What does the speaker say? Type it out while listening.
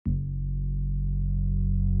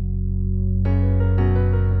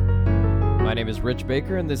My name is Rich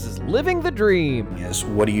Baker, and this is Living the Dream. Is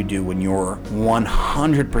what do you do when you're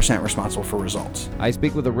 100% responsible for results? I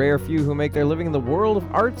speak with a rare few who make their living in the world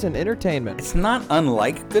of arts and entertainment. It's not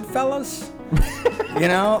unlike Goodfellas, you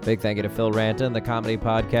know? Big thank you to Phil Ranta and the Comedy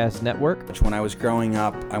Podcast Network. When I was growing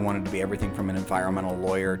up, I wanted to be everything from an environmental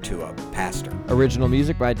lawyer to a pastor. Original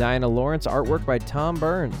music by Diana Lawrence, artwork by Tom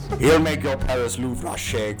Burns. He'll make your Paris Louvre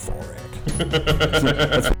shake for it.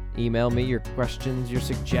 Email me your questions, your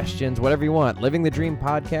suggestions, whatever you want.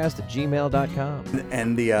 livingthedreampodcast@gmail.com.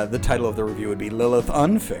 And the title of the review would be Lilith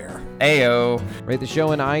Unfair. Ayo. Rate the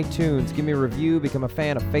show in iTunes. Give me a review. Become a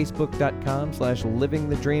fan of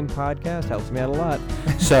Facebook.com/livingthedreampodcast. Helps me out a lot.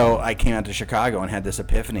 So I came out to Chicago and had this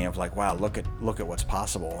epiphany of like, wow, look at what's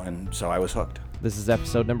possible. And so I was hooked. This is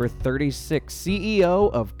episode number 36.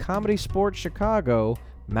 CEO of Comedy Sports Chicago,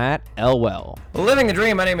 Matt Elwell. Living the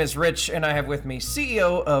Dream, my name is Rich, and I have with me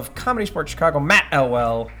CEO of Comedy Sports Chicago, Matt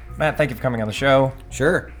Elwell. Matt, thank you for coming on the show.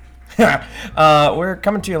 Sure. We're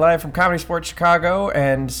coming to you live from Comedy Sports Chicago,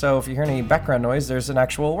 and so if you hear any background noise, there's an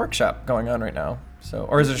actual workshop going on right now. So,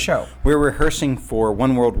 or is it a show? We're rehearsing for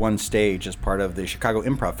One World, One Stage as part of the Chicago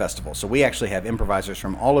Improv Festival. So we actually have improvisers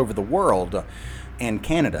from all over the world and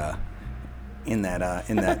Canada in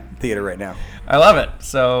that theater right now. I love it.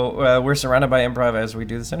 So we're surrounded by improv as we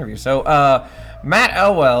do this interview. So Matt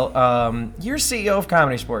Elwell, you're CEO of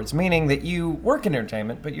Comedy Sports, meaning that you work in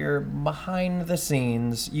entertainment, but you're behind the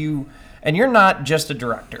scenes. And you're not just a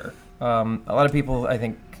director. A lot of people, I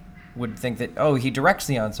think, would think that, he directs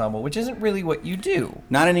the ensemble, which isn't really what you do.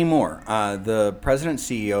 Not anymore. The president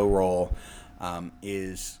CEO role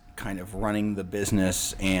is kind of running the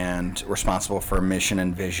business and responsible for mission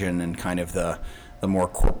and vision and kind of the more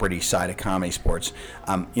corporate-y side of Comedy Sports.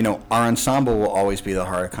 Our ensemble will always be the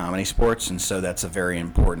heart of Comedy Sports, and so that's a very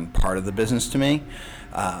important part of the business to me.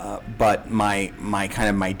 But my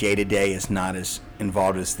day-to-day is not as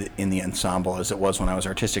involved in the ensemble as it was when I was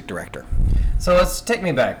artistic director. So let's take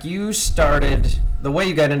me back. You started, the way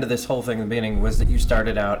you got into this whole thing in the beginning was that you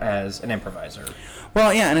started out as an improviser.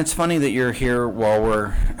 Well, yeah, and it's funny that you're here while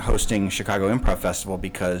we're hosting Chicago Improv Festival,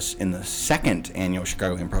 because in the second annual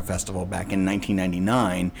Chicago Improv Festival back in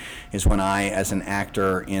 1999 is when I, as an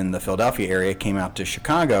actor in the Philadelphia area, came out to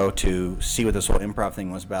Chicago to see what this whole improv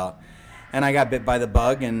thing was about. And I got bit by the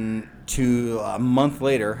bug, and a month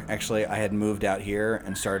later, actually, I had moved out here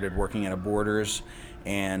and started working at a Borders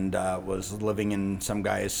and was living in some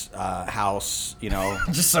guy's house,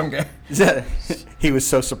 Just some guy. He was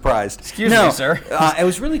so surprised. Excuse me, sir. It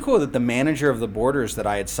was really cool that the manager of the Borders that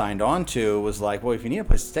I had signed on to was like, well, if you need a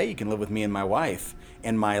place to stay, you can live with me and my wife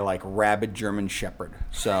and my, rabid German Shepherd.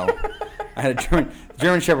 So I had a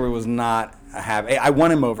German Shepherd was not I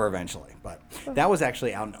won him over eventually, but that was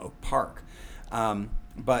actually out in Oak Park.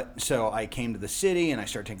 So I came to the city, and I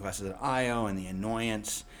started taking classes at IO and the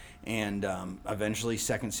Annoyance, and eventually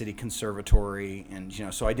Second City Conservatory, and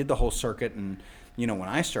so I did the whole circuit. And when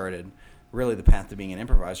I started, really the path to being an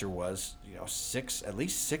improviser was at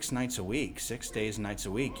least 6 nights a week, 6 days and nights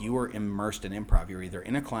a week. You were immersed in improv. You were either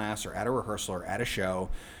in a class or at a rehearsal or at a show.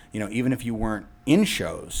 Even if you weren't in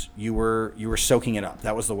shows, you were soaking it up.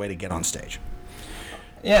 That was the way to get on stage.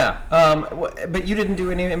 Yeah, but you didn't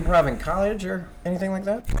do any improv in college or anything like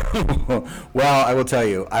that? Well, I will tell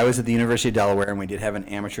you, I was at the University of Delaware, and we did have an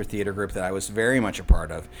amateur theater group that I was very much a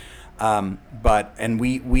part of. And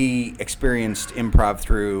we experienced improv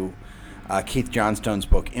through Keith Johnstone's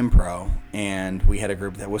book Impro, and we had a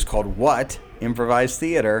group that was called What? Improvised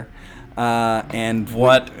Theater. And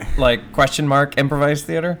what, question mark, improvised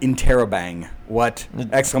theater? Interrobang. What?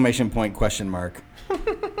 Exclamation point, question mark.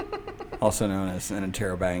 Also known as an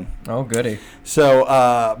interrobang. Oh, goody. So,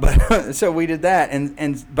 so we did that,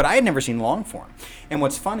 but I had never seen long form. And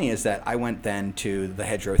what's funny is that I went then to the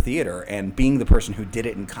Hedgerow Theater, and being the person who did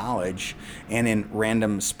it in college and in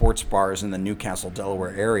random sports bars in the Newcastle,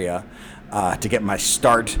 Delaware area to get my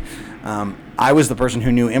start, I was the person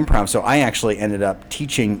who knew improv. So I actually ended up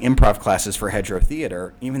teaching improv classes for Hedgerow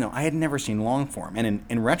Theater, even though I had never seen long form. And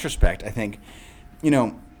in retrospect, I think,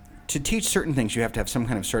 to teach certain things, you have to have some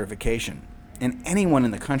kind of certification. And anyone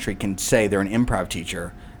in the country can say they're an improv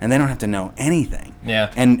teacher, and they don't have to know anything. Yeah.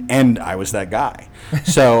 And I was that guy.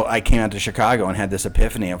 So I came out to Chicago and had this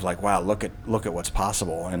epiphany of like, wow, look at what's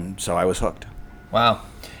possible. And so I was hooked. Wow.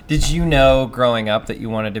 Did you know growing up that you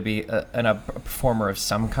wanted to be a performer of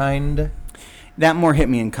some kind? That more hit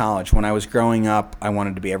me in college. When I was growing up, I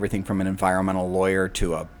wanted to be everything from an environmental lawyer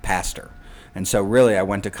to a pastor. And so really I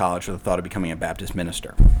went to college with the thought of becoming a Baptist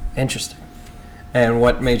minister. Interesting. And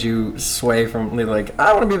what made you sway from I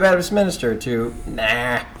want to be a Baptist minister to,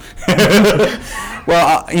 nah?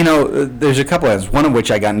 Well, there's a couple of one of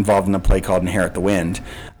which I got involved in a play called Inherit the Wind,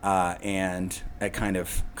 and it kind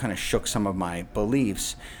of shook some of my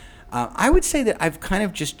beliefs. I would say that I've kind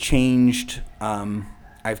of just changed.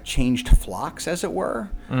 I've changed flocks, as it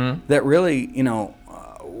were. Mm-hmm. That really,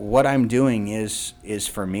 what I'm doing is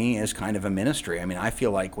for me is kind of a ministry. I mean, I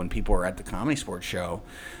feel like when people are at the Comedy Sports Show,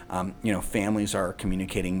 families are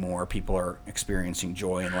communicating more. People are experiencing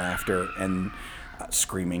joy and laughter and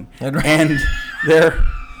screaming, and they're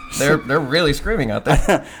really screaming out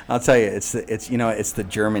there. I'll tell you, it's the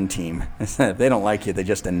German team. If they don't like you, they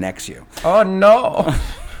just annex you. Oh no!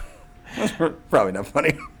 That's probably not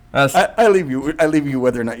funny. I leave you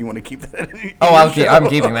whether or not you want to keep that in. I'm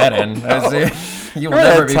keeping that in. You will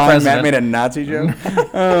never be president. Matt made a Nazi joke.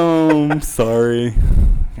 Oh, I'm sorry. I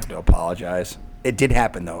have to apologize. It did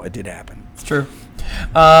happen, though. It did happen. It's true.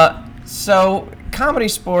 So, Comedy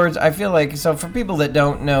Sports, I feel like, so for people that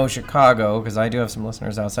don't know Chicago, because I do have some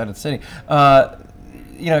listeners outside of the city,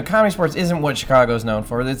 Comedy Sports isn't what Chicago's known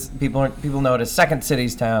for. It's, people know it as Second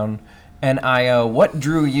City's town. And IO, what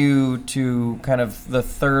drew you to kind of the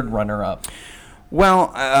third runner-up?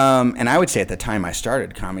 Well, and I would say at the time I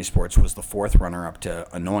started, Comedy Sports was the fourth runner-up to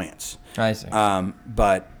Annoyance. I see.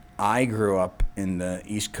 But I grew up in the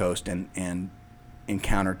East Coast and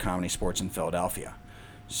encountered Comedy Sports in Philadelphia.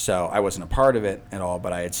 So I wasn't a part of it at all,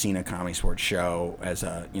 but I had seen a Comedy Sports show as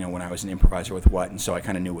when I was an improviser with What, and so I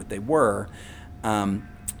kind of knew what they were.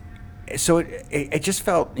 So it just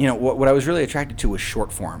felt, what I was really attracted to was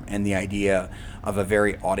short form and the idea of a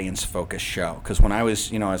very audience-focused show. Because when I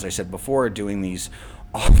was, as I said before, doing these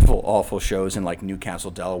awful shows in like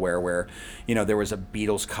Newcastle, Delaware, where, there was a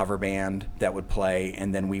Beatles cover band that would play,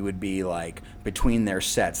 and then we would be like, between their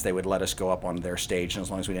sets, they would let us go up on their stage, and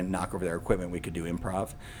as long as we didn't knock over their equipment, we could do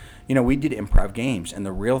improv. We did improv games, and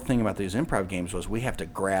the real thing about these improv games was we have to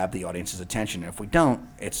grab the audience's attention, and if we don't,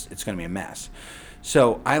 it's going to be a mess.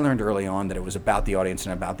 So I learned early on that it was about the audience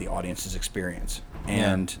and about the audience's experience.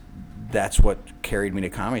 And that's what carried me to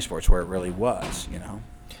Comedy Sports, where it really was,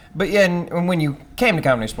 But yeah, and when you came to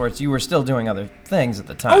Comedy Sports, you were still doing other things at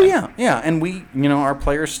the time. Oh, yeah. And we, our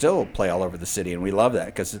players still play all over the city, and we love that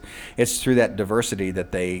because it's through that diversity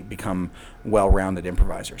that they become well-rounded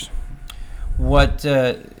improvisers. What,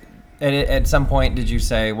 at some point, did you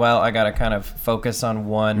say, well, I got to kind of focus on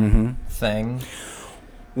one thing?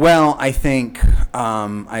 Well, I think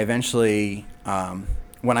I eventually,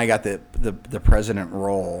 when I got the president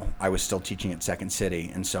role, I was still teaching at Second City,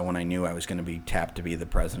 and so when I knew I was going to be tapped to be the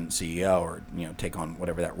president CEO or take on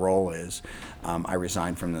whatever that role is, I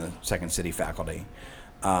resigned from the Second City faculty,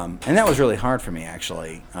 and that was really hard for me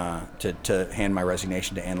actually to hand my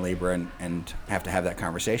resignation to Ann Lieber and have to have that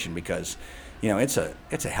conversation because it's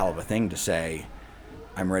a hell of a thing to say.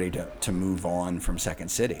 I'm ready to move on from Second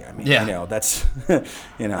City. I mean, that's,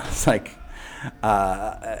 it's like,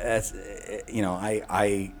 I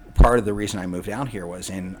part of the reason I moved out here was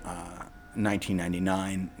in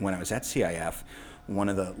 1999 when I was at CIF. One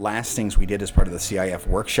of the last things we did as part of the CIF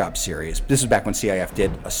workshop series, this is back when CIF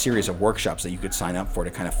did a series of workshops that you could sign up for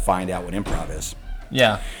to kind of find out what improv is.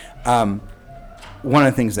 Yeah. One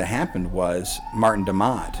of the things that happened was Martin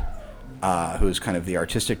DeMott, who's kind of the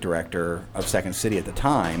artistic director of Second City at the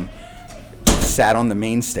time, sat on the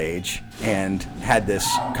main stage and had this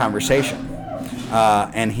conversation.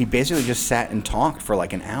 And he basically just sat and talked for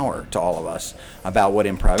like an hour to all of us about what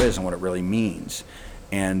improv is and what it really means.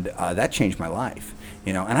 And that changed my life.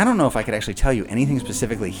 And I don't know if I could actually tell you anything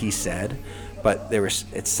specifically he said, but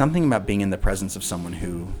it's something about being in the presence of someone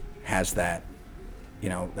who has that,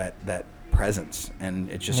 that presence, and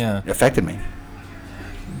it just affected me.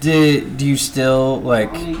 Do you still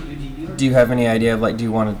do you have any idea of do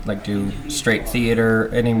you want to do straight theater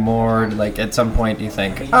anymore? At some point do you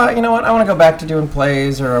think, you know what, I want to go back to doing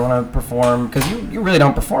plays or I want to perform? Because you really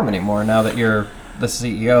don't perform anymore now that you're the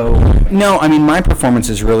CEO. No, I mean, my performance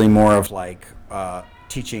is really more of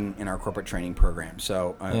teaching in our corporate training program.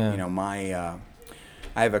 So,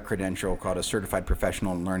 I have a credential called a Certified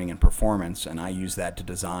Professional in Learning and Performance, and I use that to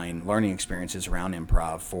design learning experiences around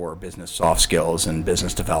improv for business soft skills and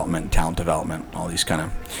business development, talent development, all these kind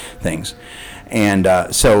of things. And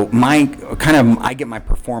so I get my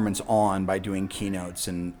performance on by doing keynotes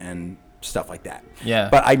and stuff like that. Yeah.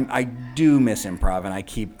 But I do miss improv, and I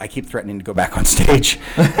keep threatening to go back on stage,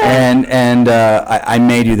 and I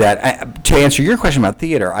may do that. To answer your question about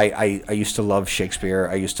theater, I used to love Shakespeare.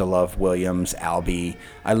 I used to love Williams, Albee.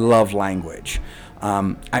 I love language.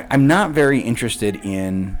 I'm not very interested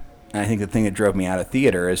in. And I think the thing that drove me out of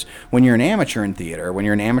theater is when you're an amateur in theater, when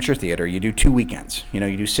you're an amateur theater, you do 2 weekends. You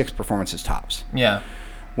do 6 performances tops. Yeah.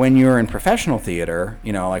 when you're in professional theater,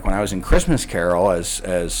 like when I was in Christmas Carol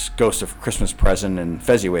as Ghost of Christmas Present and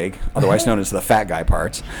Fezziwig, otherwise known as the fat guy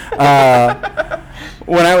parts,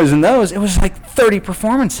 when I was in those, it was like 30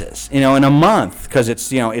 performances, in a month, because it's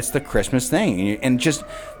the Christmas thing, and just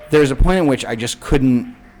there's a point in which I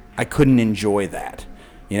couldn't enjoy that.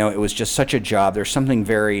 It was just such a job. There's something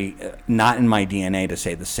very not in my DNA to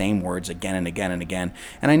say the same words again and again and again.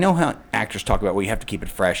 And I know how actors talk about, well, you have to keep it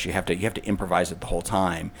fresh. You have to improvise it the whole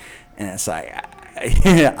time. And it's like,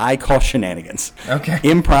 I call shenanigans. Okay.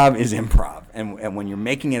 Improv is improv. And when you're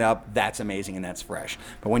making it up, that's amazing and that's fresh.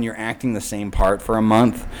 But when you're acting the same part for a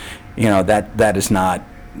month, that is not,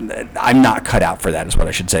 I'm not cut out for that, is what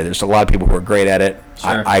I should say. There's a lot of people who are great at it.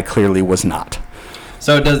 Sure. I clearly was not.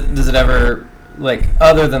 So does it ever, like,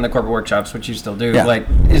 other than the corporate workshops, which you still do, Yeah. like,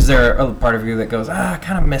 is there a part of you that goes, I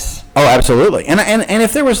kind of miss? Oh, absolutely. And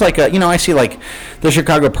if there was like I see like the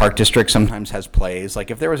Chicago Park District sometimes has plays. Like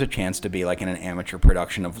if there was a chance to be like in an amateur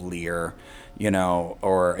production of Lear,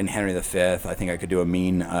 or in Henry V, I think I could do a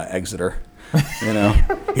mean Exeter.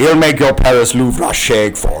 He'll make your Paris Louvre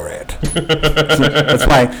shake for it.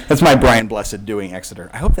 That's my Brian Blessed doing Exeter.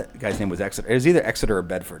 I hope that guy's name was Exeter. It was either Exeter or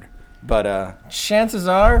Bedford. But chances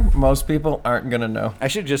are most people aren't gonna know. I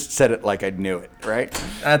should have just said it like I knew it, right?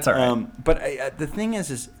 That's all right. But the thing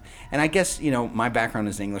is, and I guess my background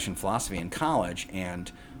is English and philosophy in college,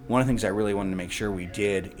 and one of the things I really wanted to make sure we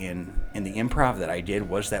did in the improv that I did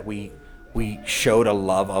was that we showed a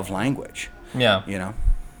love of language. Yeah.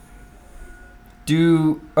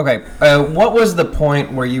 Okay. What was the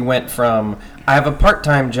point where you went from I have a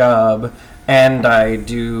part-time job and I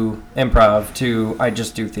do improv to I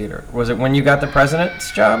just do theater? Was it when you got the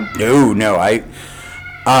president's job? No.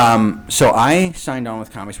 So I signed on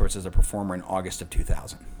with Comedy Sports as a performer in August of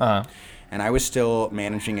 2000. Uh-huh. And I was still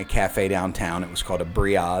managing a cafe downtown. It was called a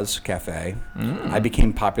Briaz Cafe. I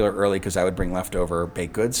became popular early because I would bring leftover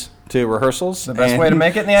baked goods to rehearsals. The best way to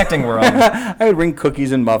make it in the acting world. I would bring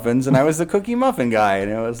cookies and muffins, and I was the cookie muffin guy, and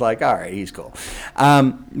it was like, all right, he's cool.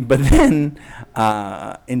 But then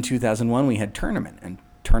in 2001, we had Tournament, and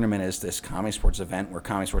Tournament is this Comedy Sports event where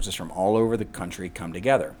Comedy Sports is from all over the country come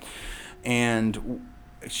together. And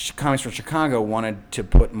Comedy Sports Chicago wanted to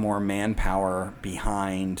put more manpower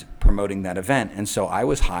behind promoting that event, and so I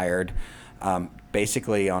was hired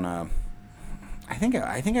basically on a. I think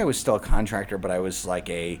I was still a contractor, but I was like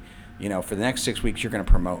for the next 6 weeks you're going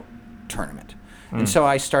to promote Tournament, and so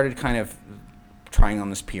I started kind of trying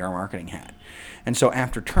on this PR marketing hat, and so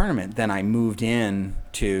after Tournament, then I moved in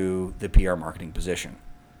to the PR marketing position.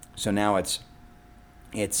 So now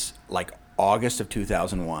it's like August of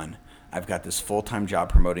 2001. I've got this full-time job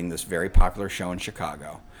promoting this very popular show in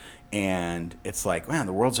Chicago. And it's like, man,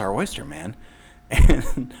 the world's our oyster, man.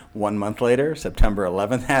 And 1 month later, September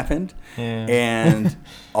 11th happened. Yeah. And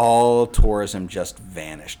all tourism just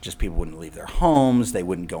vanished. Just people wouldn't leave their homes. They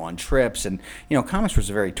wouldn't go on trips. And, comics was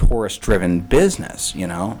a very tourist-driven business,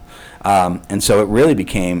 and so it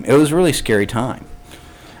was a really scary time.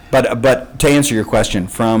 But to answer your question,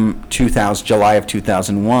 from July of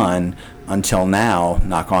 2001 until now,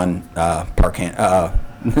 knock on parquet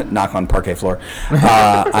floor,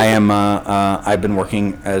 I've been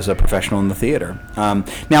working as a professional in the theater.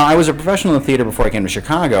 Now, I was a professional in the theater before I came to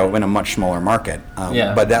Chicago in a much smaller market.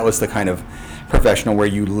 But that was the kind of professional where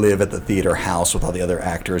you live at the theater house with all the other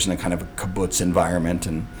actors in a kind of a kibbutz environment,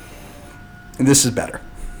 and this is better.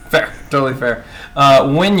 Fair, totally fair.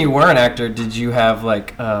 When you were an actor, did you have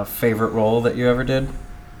like a favorite role that you ever did?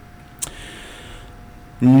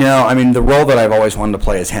 No, I mean the role that I've always wanted to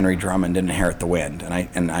play is Henry Drummond in Inherit the Wind,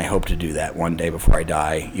 and I hope to do that one day before I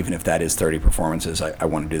die, even if that is 30 performances. I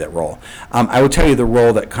want to do that role. I will tell you the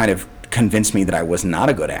role that kind of convinced me that I was not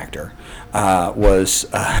a good actor was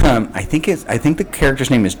I think the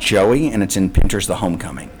character's name is Joey, and it's in Pinter's The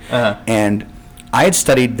Homecoming, and I had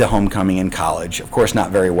studied The Homecoming in college, of course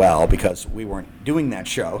not very well because we weren't doing that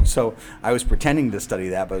show, so I was pretending to study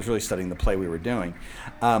that, but I was really studying the play we were doing.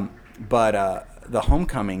 But The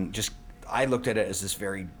Homecoming, I looked at it as this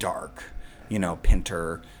very dark,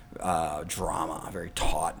 Pinter drama, very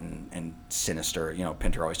taut and sinister.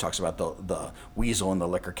 Pinter always talks about the weasel in the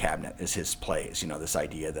liquor cabinet is his plays. This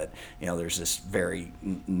idea that there's this very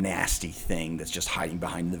nasty thing that's just hiding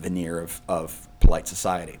behind the veneer of polite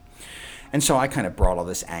society. And so I kind of brought all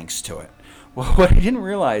this angst to it. Well, what I didn't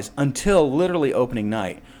realize until literally opening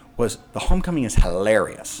night was The Homecoming is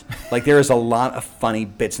hilarious. Like, there is a lot of funny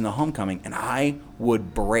bits in The Homecoming, and I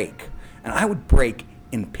would break. And I would break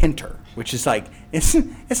in Pinter, which is like,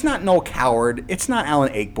 it's not Noel Coward, it's not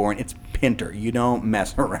Alan Ayckbourn, it's Pinter. You don't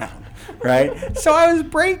mess around, right? So I was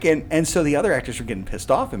breaking, and so the other actors were getting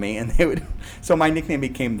pissed off at me, and they would. So my nickname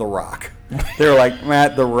became The Rock. They were like,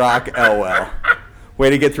 Matt The Rock Elwell.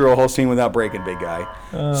 Way to get through a whole scene without breaking, big guy.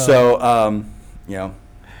 So, you know.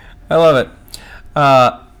 I love it.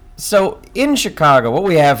 So in Chicago, what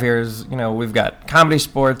we have here is, we've got Comedy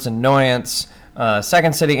Sports, Annoyance,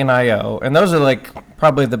 Second City, and IO, and those are like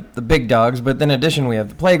probably the big dogs. But in addition, we have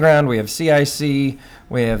the Playground, we have CIC,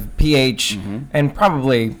 we have PH, and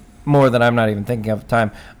probably more that I'm not even thinking of at the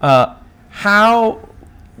time. How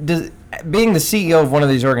does being the CEO of one of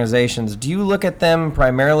these organizations, do you look at them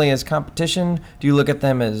primarily as competition? Do you look at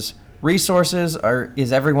them as resources, or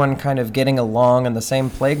is everyone kind of getting along on the same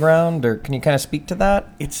playground, or can you kind of speak to that?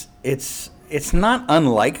 It's not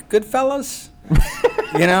unlike Goodfellas.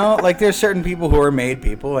 Like there's certain people who are made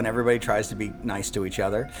people, and everybody tries to be nice to each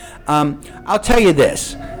other. I'll tell you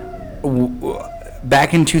this.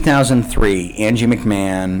 Back in 2003, Angie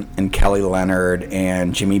McMahon and Kelly Leonard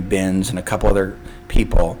and Jimmy Binns and a couple other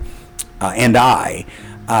people, and I,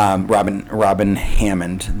 Robin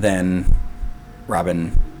Hammond, then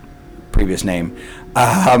Robin, previous name,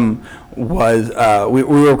 we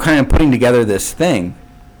were kind of putting together this thing,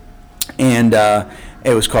 and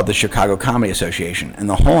it was called the Chicago Comedy Association, and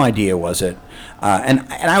the whole idea was and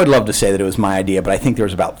I would love to say that it was my idea, but I think there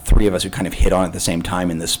was about three of us who kind of hit on it at the same time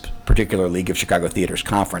in this particular League of Chicago Theaters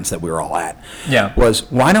conference that we were all at. Yeah. Was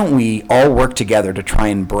why don't we all work together to try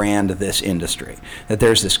and brand this industry? That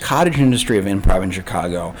there's this cottage industry of improv in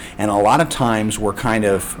Chicago, and a lot of times we're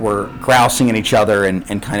grousing at each other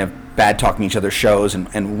and kind of bad talking each other's shows,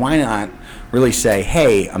 and why not really say,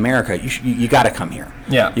 hey, America, you got to come here.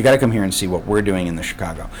 Yeah. You got to come here and see what we're doing in the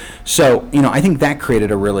Chicago. So, I think that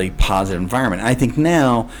created a really positive environment. And I think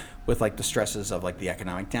now, with like the stresses of like the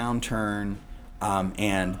economic downturn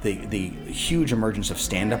and the huge emergence of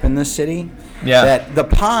stand-up in this city, that the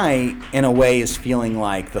pie, in a way, is feeling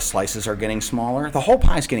like the slices are getting smaller. The whole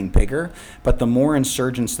pie is getting bigger, but the more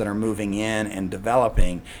insurgents that are moving in and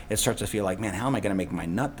developing, it starts to feel like, man, how am I going to make my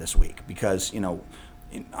nut this week? Because,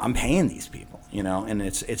 I'm paying these people, and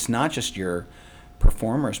it's not just your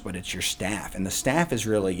performers, but it's your staff. And the staff is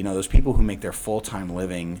really, those people who make their full-time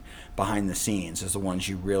living behind the scenes is the ones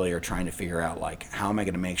you really are trying to figure out, like, how am I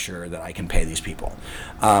going to make sure that I can pay these people?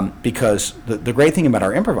 Because the great thing about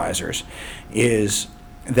our improvisers is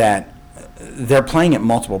that they're playing at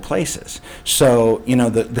multiple places. So,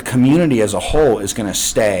 the community as a whole is going to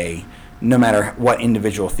stay no matter what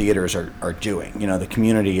individual theaters are doing. The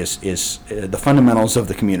community is the fundamentals of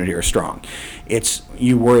the community are strong.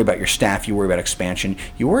 You worry about your staff, you worry about expansion,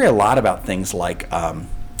 you worry a lot about things like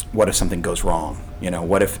what if something goes wrong?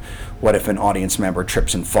 What if an audience member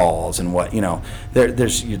trips and falls, and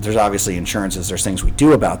there's obviously insurances, there's things we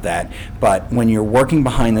do about that, but when you're working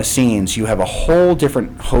behind the scenes, you have a whole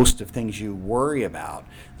different host of things you worry about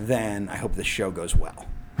than I hope the show goes well.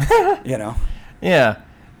 Yeah.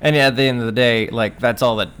 And at the end of the day, like, that's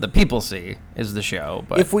all that the people see is the show.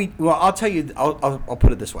 But I'll tell you, I'll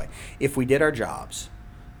put it this way: if we did our jobs,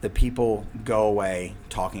 the people go away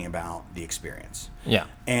talking about the experience. Yeah.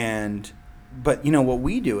 But what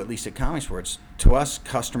we do, at least at Comedy Sports, to us,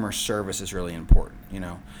 customer service is really important.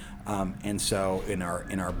 And so in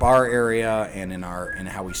our bar area and in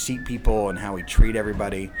how we seat people and how we treat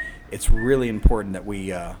everybody, it's really important that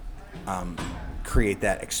we create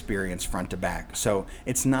that experience front to back. So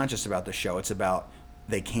it's not just about the show, it's about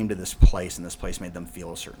they came to this place and this place made them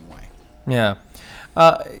feel a certain way. Yeah.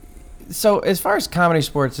 So as far as Comedy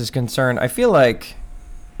Sports is concerned, I feel like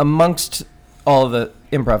amongst all of the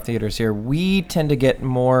improv theaters here, we tend to get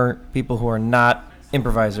more people who are not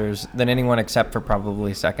improvisers than anyone except for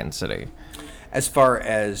probably Second City. As far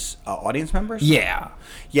as audience members? Yeah.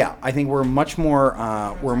 I think we're much more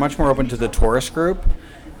open to the tourist group,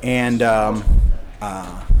 and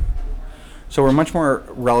so we're much more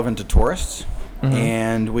relevant to tourists. Mm-hmm.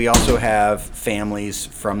 And we also have families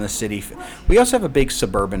from the city. We also have a big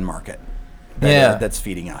suburban market that's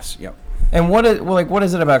feeding us. Yep. And what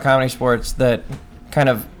is it about Comedy Sports that kind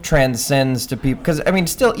of transcends to people? Because, I mean,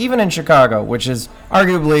 still, even in Chicago, which is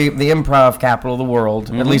arguably the improv capital of the world,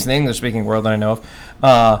 at least in the English-speaking world that I know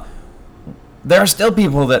of, there are still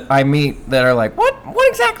people that I meet that are like, what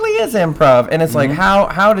exactly is improv? And it's like,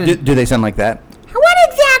 how did... Do they sound like that? What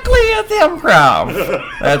exactly is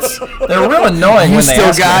improv? They're real annoying when they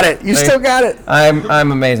ask me. You still got it.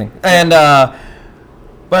 I'm amazing. And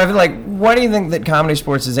but I feel like, what do you think that Comedy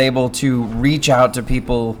Sports is able to reach out to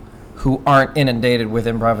people who aren't inundated with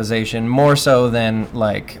improvisation more so than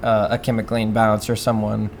like a Kim McLean Bounce or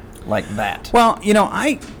someone like that? Well,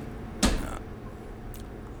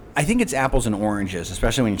 I think it's apples and oranges,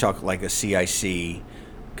 especially when you talk like a CIC,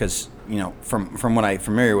 because from what I'm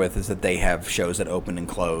familiar with is that they have shows that open and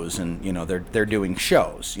close, and they're doing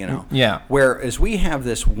shows. Yeah. Whereas we have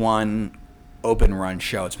this one open run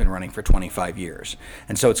show. It's been running for 25 years,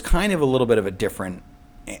 and so it's kind of a little bit of a different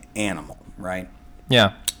animal, right?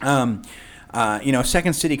 Yeah.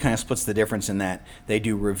 Second City kind of splits the difference in that they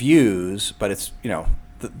do reviews, but it's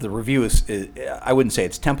the review is I wouldn't say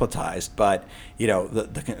it's templatized, but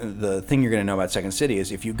the thing you're going to know about Second City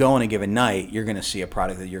is if you go on a given night, you're going to see a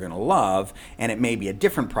product that you're going to love, and it may be a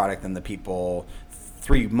different product than the people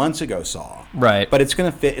 3 months ago saw. Right. But it's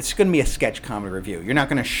going to fit. It's going to be a sketch comedy review. You're not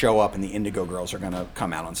going to show up and the Indigo Girls are going to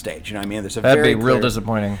come out on stage. You know what I mean? There's That'd be real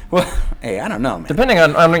disappointing. Well, hey, I don't know, man. Depending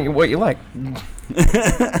on what you like.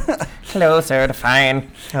 Closer to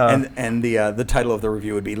fine. And the title of the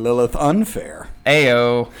review would be Lilith Unfair.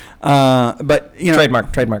 Ayo. But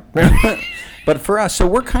Trademark. But for us, so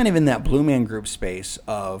we're kind of in that Blue Man Group space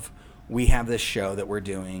of we have this show that we're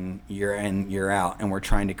doing year in, year out, and we're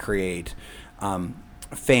trying to create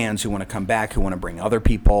fans who want to come back, who want to bring other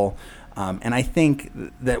people. And I think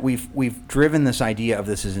that we've driven this idea of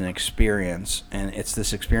this as an experience, and it's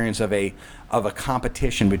this experience of a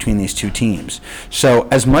competition between these two teams. So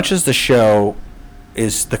as much as the show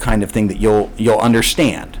is the kind of thing that you'll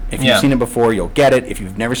understand, if you've seen it before, you'll get it. If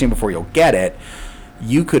you've never seen it before, you'll get it.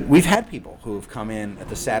 We've had people who have come in at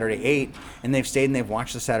the Saturday 8 and they've stayed and they've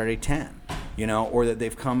watched the Saturday 10, or that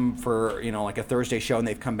they've come for, like a Thursday show and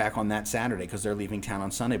they've come back on that Saturday because they're leaving town on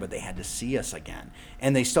Sunday, but they had to see us again.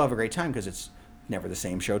 And they still have a great time because it's never the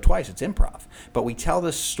same show twice. It's improv. But we tell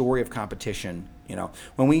this story of competition,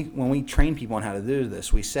 when we train people on how to do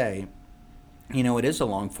this, we say, it is a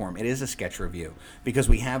long form. It is a sketch review because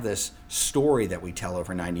we have this story that we tell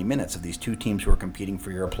over 90 minutes of these two teams who are competing for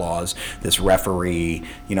your applause, this referee,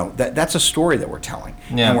 that's a story that we're telling.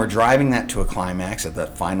 Yeah. And we're driving that to a climax at the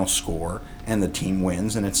final score, and the team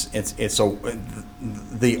wins, and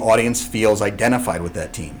the audience feels identified with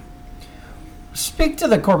that team. Speak to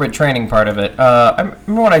the corporate training part of it. I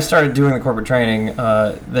remember when I started doing the corporate training,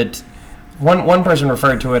 that one person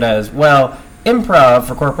referred to it as, well, improv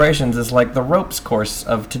for corporations is like the ropes course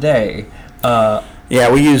of today.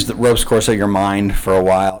 Yeah, we used the ropes course of your mind for a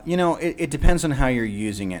while. It depends on how you're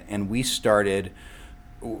using it. And we started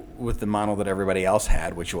with the model that everybody else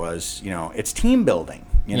had, which was, it's team building.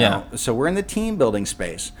 So we're in the team building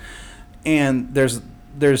space. And there's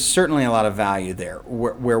certainly a lot of value there.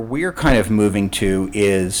 Where we're kind of moving to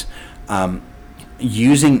is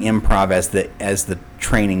using improv as the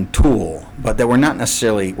training tool, but that we're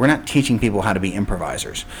not teaching people how to be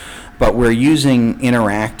improvisers, but we're using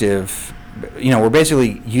interactive, we're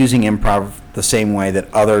basically using improv the same way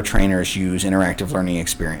that other trainers use interactive learning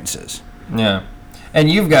experiences. Yeah.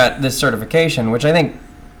 And you've got this certification, which I think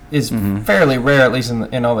is fairly rare, at least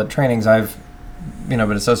in all the trainings I've been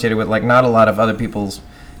associated with. Like, not a lot of other people's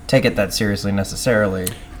take it that seriously necessarily.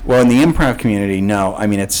 Well, in the improv community, no. I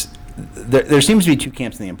mean, there seems to be two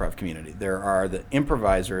camps in the improv community. There are the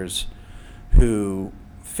improvisers who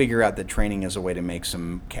figure out that training is a way to make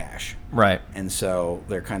some cash. Right. And so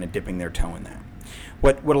they're kind of dipping their toe in that.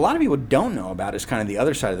 What a lot of people don't know about is kind of the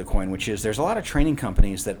other side of the coin, which is there's a lot of training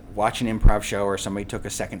companies that watch an improv show or somebody took a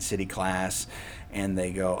Second City class and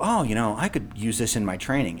they go, oh, I could use this in my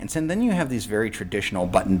training. And so then you have these very traditional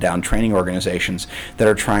button-down training organizations that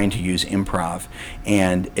are trying to use improv,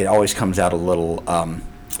 and it always comes out a little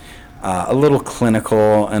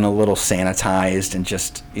clinical and a little sanitized and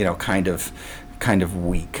just kind of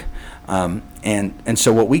weak. And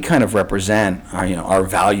so what we kind of represent are, our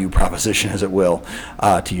value proposition, as it will,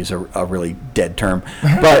 to use a really dead term.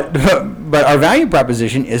 But our value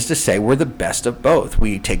proposition is to say we're the best of both.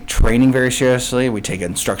 We take training very seriously. We take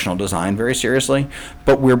instructional design very seriously.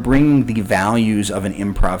 But we're bringing the values of an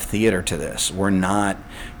improv theater to this. We're not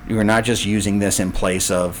just using this in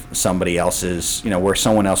place of somebody else's, where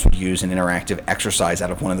someone else would use an interactive exercise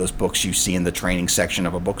out of one of those books you see in the training section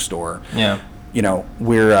of a bookstore. Yeah.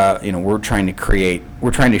 We're trying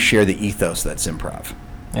to share the ethos that's improv.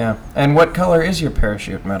 Yeah. And what color is your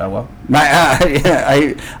parachute, Matt Elwell?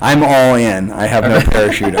 I'm all in. I have no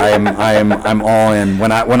parachute. I'm all in.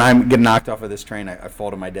 When I get knocked off of this train, I fall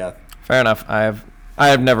to my death. Fair enough. I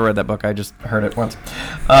have never read that book. I just heard it once.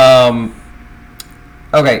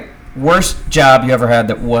 Okay. Worst job you ever had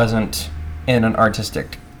that wasn't in an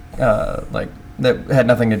artistic, that had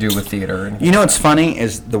nothing to do with theater? What's funny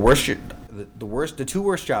is the two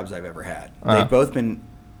worst jobs I've ever had. They've both been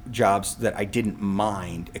jobs that I didn't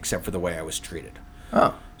mind, except for the way I was treated.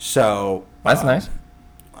 Oh, so that's nice.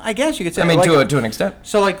 I guess you could say. I mean, to an extent.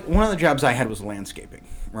 So, one of the jobs I had was landscaping,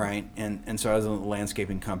 right? And so I was in a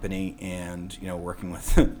landscaping company, and working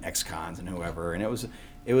with ex-cons and whoever, and it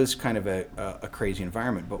was kind of a crazy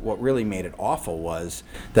environment. But what really made it awful was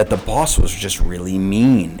that the boss was just really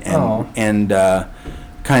mean and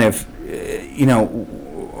kind of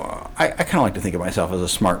I kind of like to think of myself as a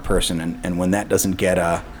smart person, and when that doesn't get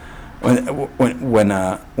when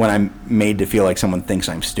I'm made to feel like someone thinks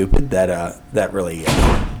I'm stupid, that really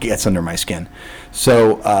gets under my skin.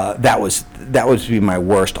 So that would be my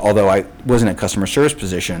worst. Although I was in a customer service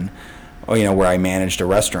position, where I managed a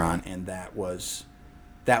restaurant, and that was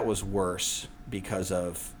worse because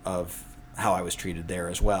of how I was treated there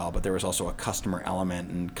as well. But there was also a customer element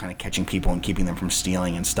and kind of catching people and keeping them from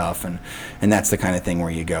stealing and stuff, and that's the kind of thing where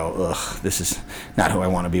you go, ugh, this is not who I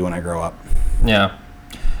want to be when I grow up. Yeah.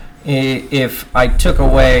 If I took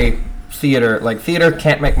away theater, like theater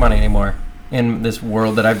can't make money anymore in this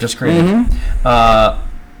world that I've just created,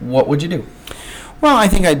 what would you do? Well, I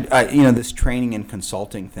think I this training and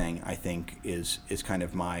consulting thing, I think is kind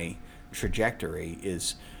of my trajectory.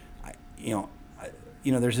 Is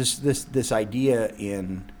there's this idea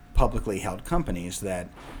in publicly held companies that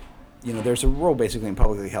there's a rule basically in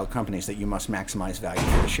publicly held companies that you must maximize value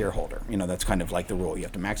for the shareholder. That's kind of like the rule. You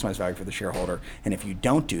have to maximize value for the shareholder, and if you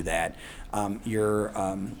don't do that, you're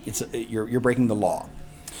breaking the law.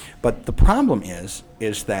 But the problem is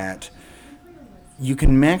that you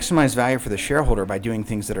can maximize value for the shareholder by doing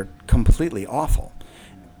things that are completely awful,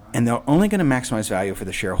 and they're only going to maximize value for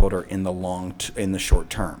the shareholder in the short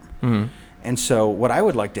term. Mm-hmm. And so, what I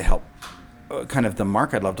would like to help, kind of the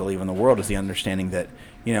mark I'd love to leave in the world, is the understanding that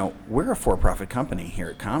we're a for-profit company here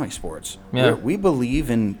at Comedy Sports. Yeah. We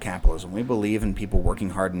believe in capitalism. We believe in people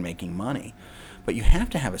working hard and making money. But you have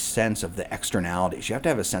to have a sense of the externalities. You have to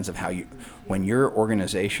have a sense of how when your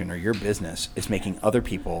organization or your business is making other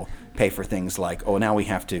people pay for things like, oh, now we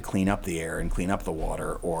have to clean up the air and clean up the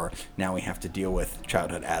water, or now we have to deal with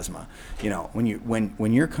childhood asthma.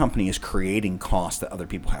 When your company is creating costs that other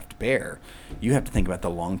people have to bear, you have to think about the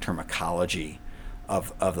long-term ecology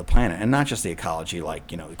of the planet, and not just the ecology like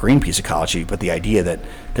Greenpeace ecology, but the idea that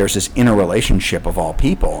there's this interrelationship of all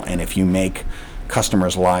people, and if you make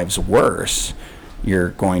customers' lives worse,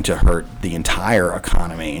 you're going to hurt the entire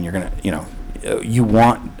economy, and you're going to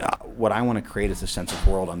what I want to create is a sense of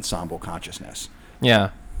world ensemble consciousness.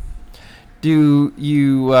 Yeah. Do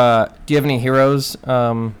you have any heroes,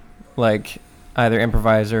 like either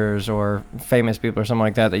improvisers or famous people or something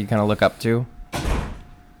like that you kind of look up to?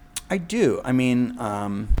 I do. I mean,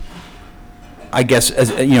 I guess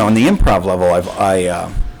as on the improv level,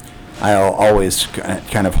 I'll always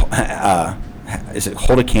kind of is it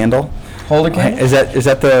hold a candle? Hold a candle? Is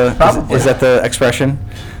that the expression?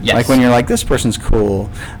 Yes. Like when you're like, this person's cool.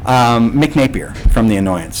 Mick Napier from The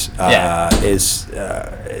Annoyance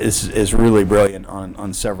is really brilliant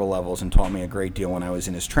on several levels, and taught me a great deal when I was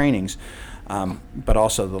in his trainings. But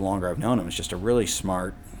also, the longer I've known him, is just a really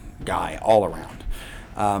smart guy all around.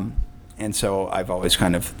 And so I've always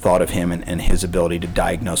kind of thought of him and his ability to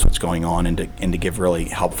diagnose what's going on and to give really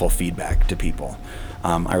helpful feedback to people.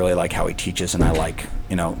 I really like how he teaches, and I like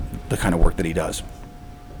the kind of work that he does.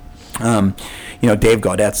 Dave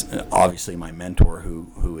Gaudette's obviously my mentor,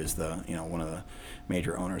 who is the one of the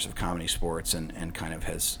major owners of Comedy Sports, and kind of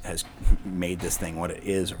has made this thing what it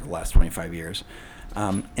is over the last 25 years.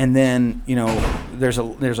 And then there's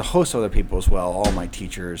a host of other people as well, all my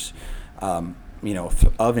teachers, of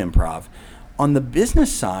improv. On the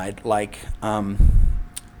business side, like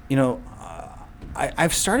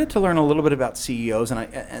I've started to learn a little bit about CEOs,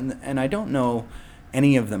 and I don't know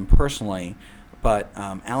any of them personally, but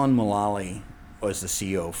Alan Mulally was the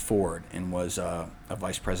CEO of Ford and was a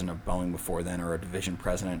vice president of Boeing before then, or a division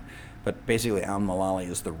president. But basically, Alan Mulally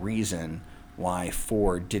is the reason why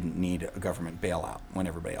Ford didn't need a government bailout when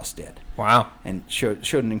everybody else did. Wow. And showed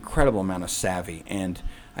an incredible amount of savvy. And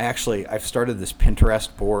I've started this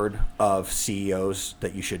Pinterest board of CEOs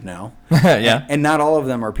that you should know. Yeah. And not all of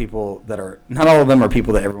them are people that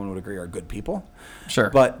everyone would agree are good people. Sure.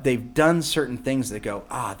 But they've done certain things that go,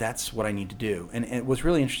 that's what I need to do. And what's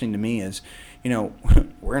really interesting to me is,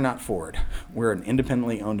 we're not Ford. We're an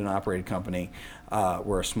independently owned and operated company.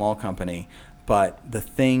 We're a small company. But the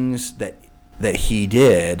things that he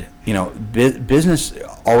did, business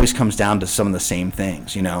always comes down to some of the same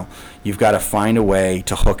things. You've got to find a way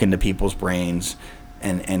to hook into people's brains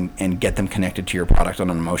and get them connected to your product on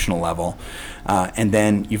an emotional level. And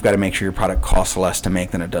then you've got to make sure your product costs less to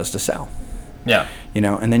make than it does to sell. Yeah.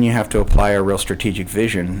 And then you have to apply a real strategic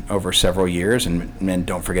vision over several years, and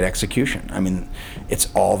don't forget execution. I mean,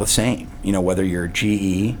 it's all the same. Whether you're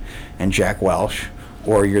GE and Jack Welch,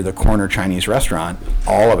 or you're the corner Chinese restaurant,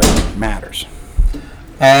 all of it matters.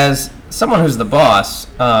 As someone who's the boss,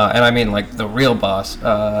 and I mean like the real boss,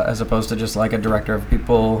 as opposed to just like a director of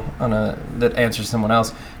people that answers someone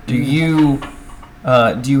else, do you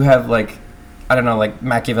have like, I don't know, like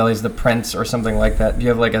Machiavelli's The Prince or something like that? Do you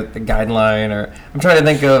have like a guideline? Or I'm trying to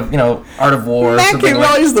think of, Art of War.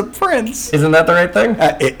 Machiavelli's The Prince. Isn't that the right thing?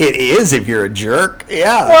 It is if you're a jerk.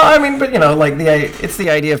 Yeah. Well, I mean, but like it's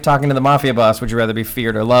the idea of talking to the mafia boss. Would you rather be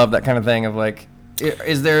feared or loved? That kind of thing. Of like,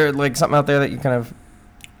 is there like something out there that you kind of?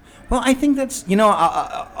 Well, I think that's, this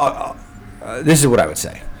is what I would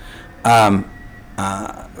say.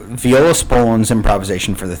 Viola Spolin's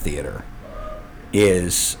improvisation for the theater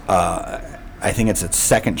is, I think it's its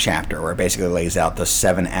second chapter where it basically lays out the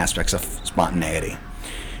 7 aspects of spontaneity.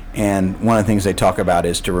 And one of the things they talk about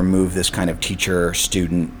is to remove this kind of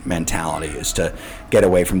teacher-student mentality, is to get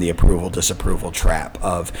away from the approval-disapproval trap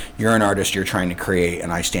of, you're an artist, you're trying to create,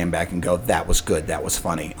 and I stand back and go, that was good, that was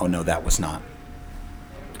funny, oh no, that was not.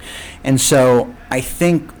 And so I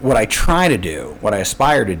think what I try to do, what I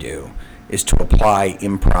aspire to do, is to apply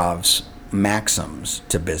improv's maxims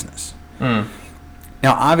to business. Now,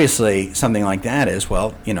 obviously, something like that is,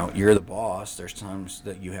 well, you're the boss. There's times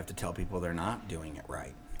that you have to tell people they're not doing it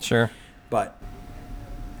right. Sure. But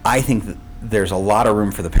I think that there's a lot of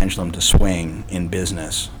room for the pendulum to swing in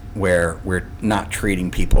business where we're not treating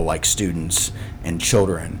people like students and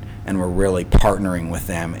children, and we're really partnering with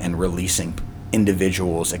them and releasing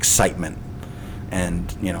individuals' excitement. And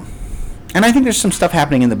I think there's some stuff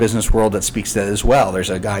happening in the business world that speaks to that as well. There's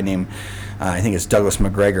a guy named, I think it's Douglas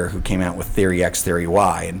McGregor, who came out with Theory X, Theory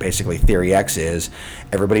Y. And basically Theory X is,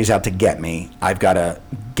 everybody's out to get me. I've got to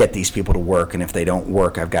get these people to work, and if they don't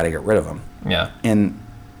work, I've got to get rid of them. Yeah. And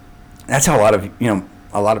that's how a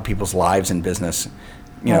lot of people's lives in business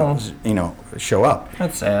show up.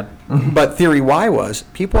 That's sad. But Theory Y was,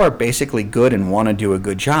 people are basically good and want to do a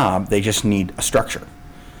good job. They just need a structure.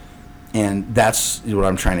 And that's what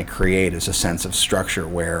I'm trying to create, is a sense of structure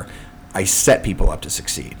where I set people up to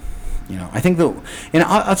succeed. I think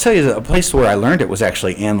I'll tell you, a place where I learned it was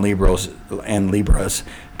actually Ann Libra's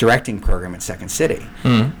directing program at Second City.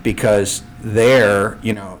 Because there,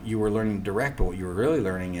 you were learning to direct, but what you were really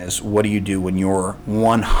learning is, what do you do when you're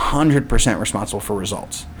 100% responsible for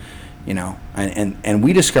results? And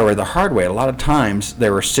we discovered the hard way, a lot of times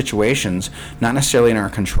there were situations not necessarily in our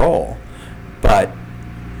control, but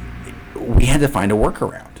we had to find a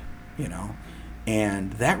workaround,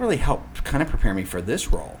 and that really helped kind of prepare me for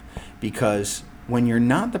this role, because when you're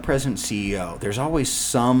not the president CEO, there's always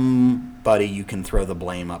somebody you can throw the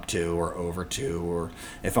blame up to or over to, or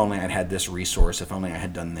if only I'd had this resource, if only I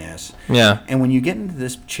had done this. Yeah. And when you get into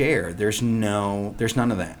this chair, there's none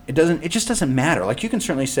of that. It just doesn't matter. Like, you can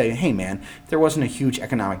certainly say, hey man, if there wasn't a huge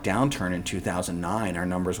economic downturn in 2009, our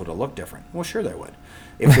numbers would have looked different. Well, sure they would.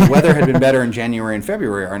 If the weather had been better in January and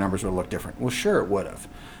February, our numbers would have looked different. Well, sure it would have.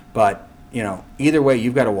 But either way,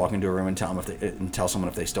 you've got to walk into a room and tell someone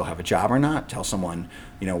if they still have a job or not. Tell someone,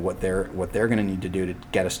 what they're going to need to do to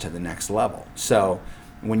get us to the next level. So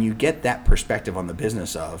when you get that perspective on the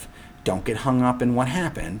business of, don't get hung up in what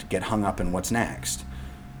happened, get hung up in what's next.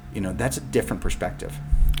 That's a different perspective.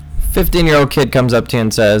 15-year-old kid comes up to you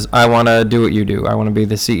and says, I want to do what you do. I want to be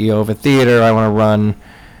the CEO of a theater. I want to run,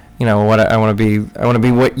 I want to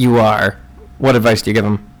be what you are. What advice do you give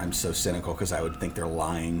them? I'm so cynical because I would think they're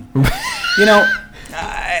lying. And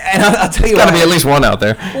I'll tell you, there's got to be at least one out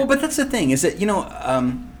there. Well, but that's the thing, is that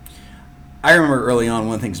I remember early on,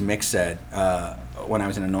 one of the things Mick said when I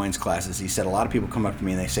was in annoyance classes, he said, a lot of people come up to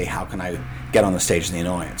me and they say, how can I get on the stage of the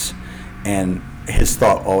annoyance? And his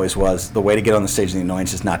thought always was, the way to get on the stage of the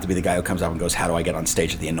annoyance is not to be the guy who comes up and goes, how do I get on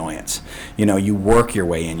stage of the annoyance? You work your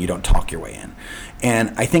way in, you don't talk your way in.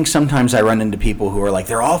 And I think sometimes I run into people who are like,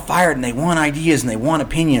 they're all fired and they want ideas and they want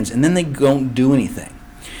opinions, and then they don't do anything.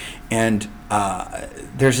 And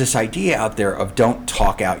there's this idea out there of, don't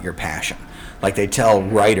talk out your passion. Like they tell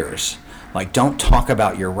writers, like, don't talk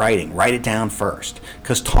about your writing, write it down first,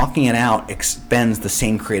 because talking it out expends the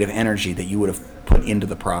same creative energy that you would have put into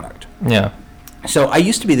the product. Yeah. So I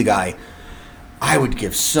used to be the guy, I would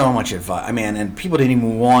give so much advice, and people didn't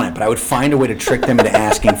even want it, but I would find a way to trick them into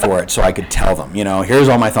asking for it so I could tell them, here's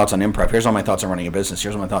all my thoughts on improv, here's all my thoughts on running a business,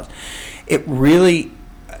 here's all my thoughts. It really,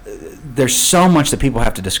 there's so much that people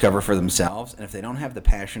have to discover for themselves, and if they don't have the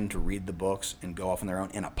passion to read the books and go off on their own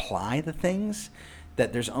and apply the things,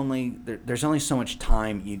 that there's only so much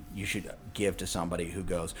time you should give to somebody who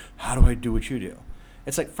goes, how do I do what you do?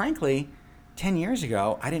 It's like, frankly, 10 years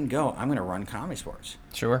ago, I didn't go, I'm going to run Comedy Sports.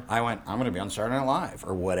 Sure. I went, I'm going to be on Saturday Night Live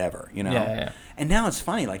or whatever, Yeah. And now it's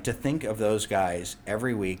funny, like, to think of those guys,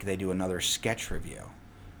 every week they do another sketch review.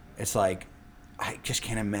 It's like, I just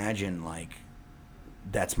can't imagine, like,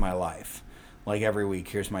 that's my life. Like every week,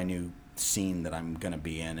 here's my new scene that I'm gonna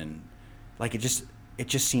be in, and like it just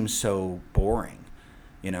seems so boring.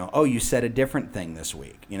 Oh, you said a different thing this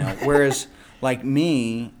week. Whereas like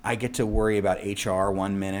me, I get to worry about HR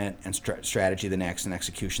 1 minute and strategy the next, and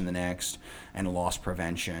execution the next, and loss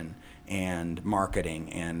prevention and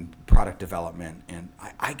marketing and product development, and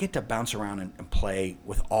I get to bounce around and play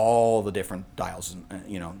with all the different dials,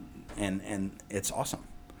 and it's awesome.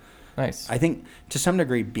 Nice. I think to some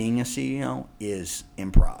degree being a CEO is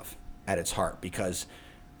improv at its heart, because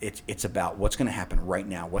it's about what's going to happen right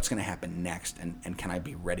now, what's going to happen next, and can I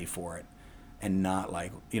be ready for it, and not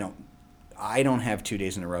like, I don't have 2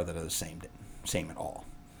 days in a row that are the same at all.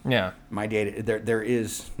 Yeah. My there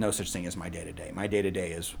is no such thing as my day-to-day. My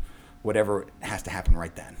day-to-day is whatever has to happen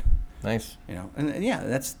right then. Nice. And yeah,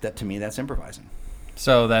 that to me, that's improvising.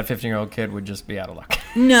 So that 15-year-old kid would just be out of luck.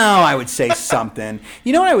 No, I would say something.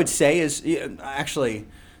 What I would say is, actually,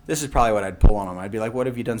 this is probably what I'd pull on him. I'd be like, what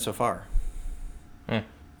have you done so far?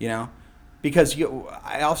 Because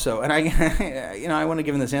I also, and I wouldn't have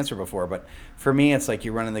given this answer before, but for me, it's like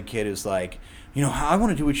you run into the kid who's like, I want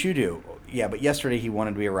to do what you do. Yeah, but yesterday he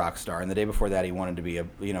wanted to be a rock star, and the day before that he wanted to be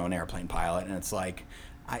an airplane pilot, and it's like,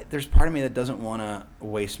 there's part of me that doesn't want to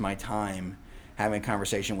waste my time having a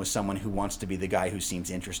conversation with someone who wants to be the guy who seems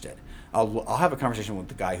interested. I'll have a conversation with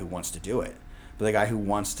the guy who wants to do it, but the guy who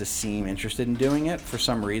wants to seem interested in doing it for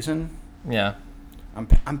some reason, yeah, I'm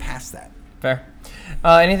past that. Fair.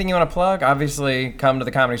 Anything you want to plug? Obviously, come to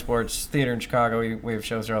the Comedy Sports Theater in Chicago. We have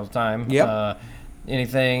shows there all the time. Yep.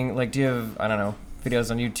 Anything, like, do you have, I don't know, videos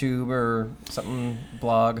on YouTube or something,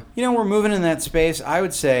 blog? We're moving in that space. I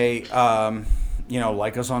would say,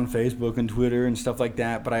 like us on Facebook and Twitter and stuff like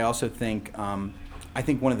that. But I also think, one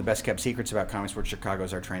of the best kept secrets about Comedy Sports Chicago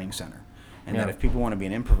is our training center. And that if people want to be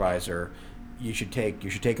an improviser, you should take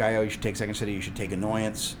IO, you should take Second City, you should take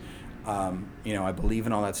Annoyance. I believe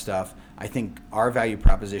in all that stuff. I think our value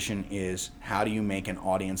proposition is, how do you make an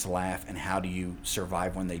audience laugh, and how do you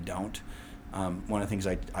survive when they don't? One of the things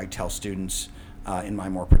I tell students in my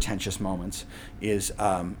more pretentious moments is,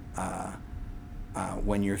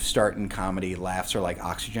 when you're starting comedy, laughs are like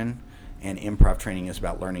oxygen, and improv training is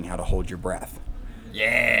about learning how to hold your breath.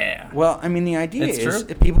 Yeah. Well, the idea It's is true.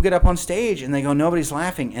 if people get up on stage and they go, nobody's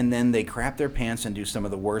laughing, and then they crap their pants and do some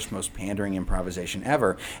of the worst, most pandering improvisation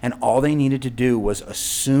ever, and all they needed to do was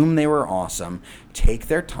assume they were awesome, take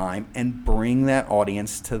their time, and bring that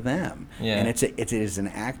audience to them. Yeah. And it is an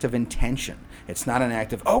act of intention. It's not an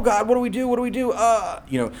act of, oh God, what do we do? What do we do?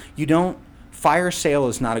 You don't. Fire sale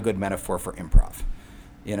is not a good metaphor for improv.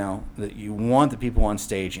 That you want the people on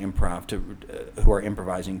stage who are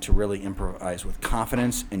improvising to really improvise with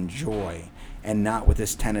confidence and joy, and not with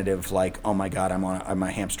this tentative, like, oh my God, I'm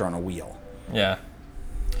a hamster on a wheel. Yeah.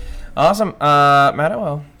 Awesome. Matt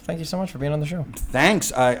Owell, thank you so much for being on the show.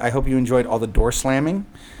 Thanks. I hope you enjoyed all the door slamming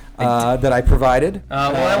that I provided.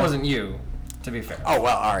 Well, that wasn't you, to be fair. Oh,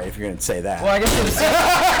 well, all right, if you're going to say that. Well, I guess you're the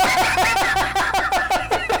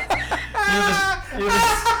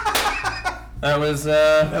That was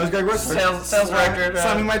Greg Westford. Sales director.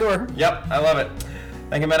 Slamming my door. Yep, I love it.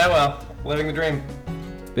 Thank you, Matt Owell. Living the dream.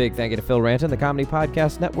 Big thank you to Phil Ranton, the Comedy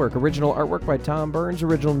Podcast Network. Original artwork by Tom Burns.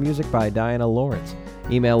 Original music by Diana Lawrence.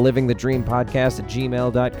 Email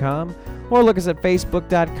livingthedreampodcast@gmail.com, or look us at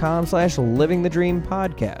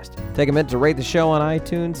facebook.com/livingthedreampodcast. Take a minute to rate the show on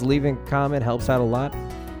iTunes. Leaving a comment helps out a lot.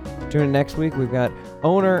 Tune in next week. We've got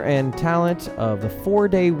owner and talent of the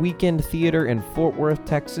 4-Day Weekend Theater in Fort Worth,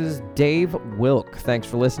 Texas, Dave Wilk. Thanks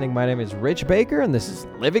for listening. My name is Rich Baker, and this is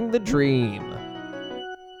Living the Dream.